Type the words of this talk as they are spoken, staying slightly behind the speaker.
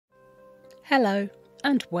Hello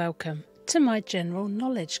and welcome to my general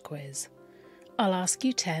knowledge quiz. I'll ask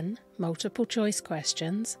you 10 multiple choice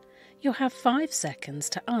questions. You'll have 5 seconds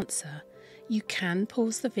to answer. You can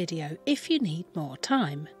pause the video if you need more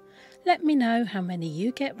time. Let me know how many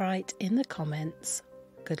you get right in the comments.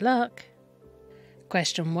 Good luck!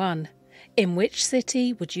 Question 1. In which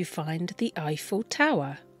city would you find the Eiffel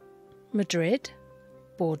Tower? Madrid,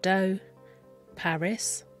 Bordeaux,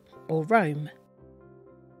 Paris or Rome?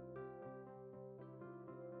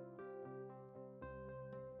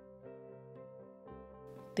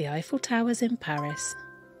 The Eiffel Tower's in Paris.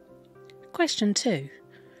 Question 2.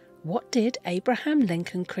 What did Abraham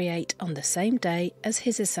Lincoln create on the same day as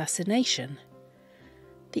his assassination?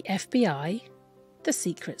 The FBI, the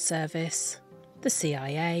Secret Service, the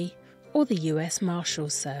CIA, or the US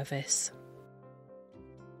Marshals Service?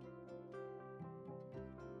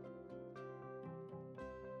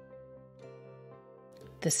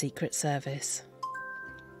 The Secret Service.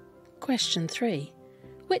 Question 3.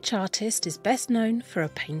 Which artist is best known for a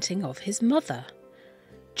painting of his mother?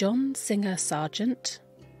 John Singer Sargent,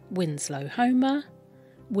 Winslow Homer,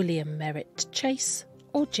 William Merritt Chase,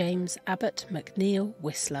 or James Abbott McNeill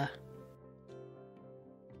Whistler?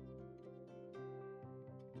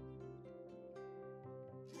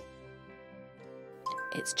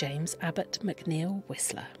 It's James Abbott McNeill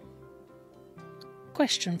Whistler.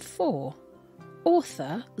 Question 4.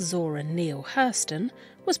 Author Zora Neale Hurston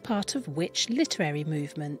was part of which literary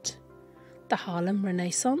movement? The Harlem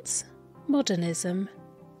Renaissance, Modernism,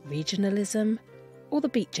 Regionalism, or the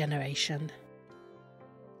Beat Generation?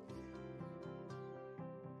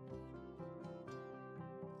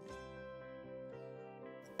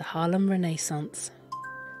 The Harlem Renaissance.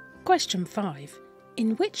 Question 5.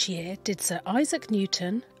 In which year did Sir Isaac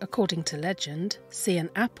Newton, according to legend, see an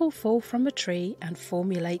apple fall from a tree and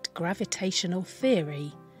formulate gravitational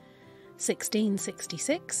theory?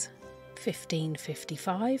 1666,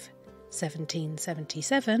 1555,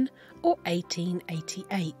 1777 or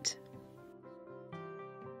 1888?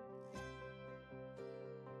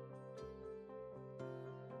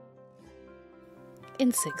 In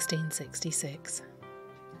 1666.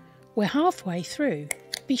 We're halfway through.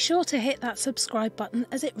 Be sure to hit that subscribe button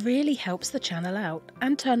as it really helps the channel out,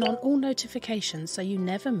 and turn on all notifications so you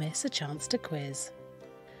never miss a chance to quiz.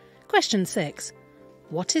 Question 6.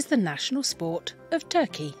 What is the national sport of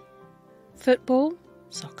Turkey? Football,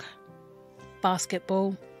 soccer,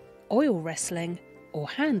 basketball, oil wrestling or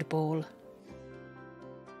handball?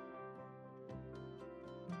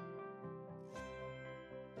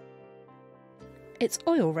 It's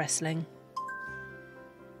oil wrestling.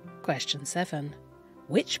 Question 7.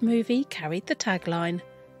 Which movie carried the tagline,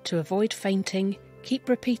 "To avoid fainting, keep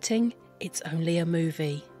repeating, it's only a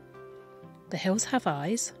movie"? The Hills Have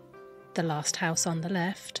Eyes, The Last House on the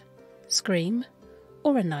Left, Scream,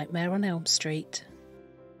 or A Nightmare on Elm Street?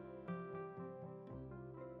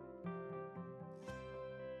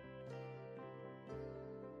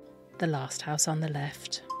 The Last House on the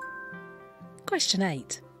Left. Question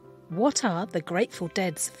 8. What are the Grateful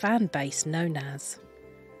Dead's fan base known as?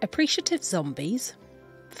 Appreciative Zombies,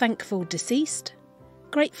 Thankful Deceased,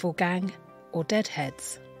 Grateful Gang, or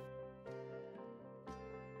Deadheads?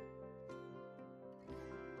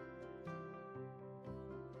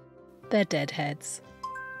 They're Deadheads.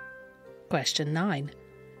 Question 9.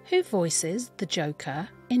 Who voices the Joker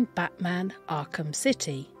in Batman Arkham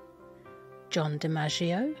City? John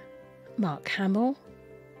DiMaggio, Mark Hamill,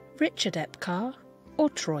 Richard Epcar, or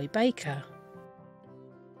Troy Baker?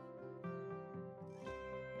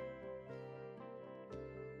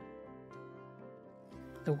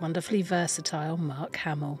 The wonderfully versatile Mark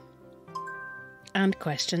Hamill. And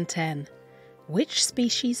question 10. Which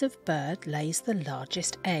species of bird lays the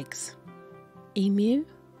largest eggs? Emu,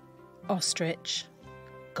 ostrich,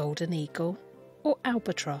 golden eagle, or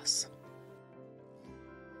albatross?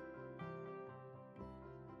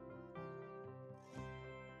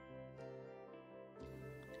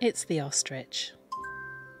 It's the ostrich.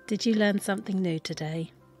 Did you learn something new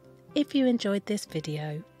today? If you enjoyed this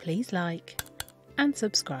video, please like and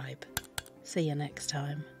subscribe. See you next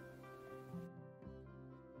time.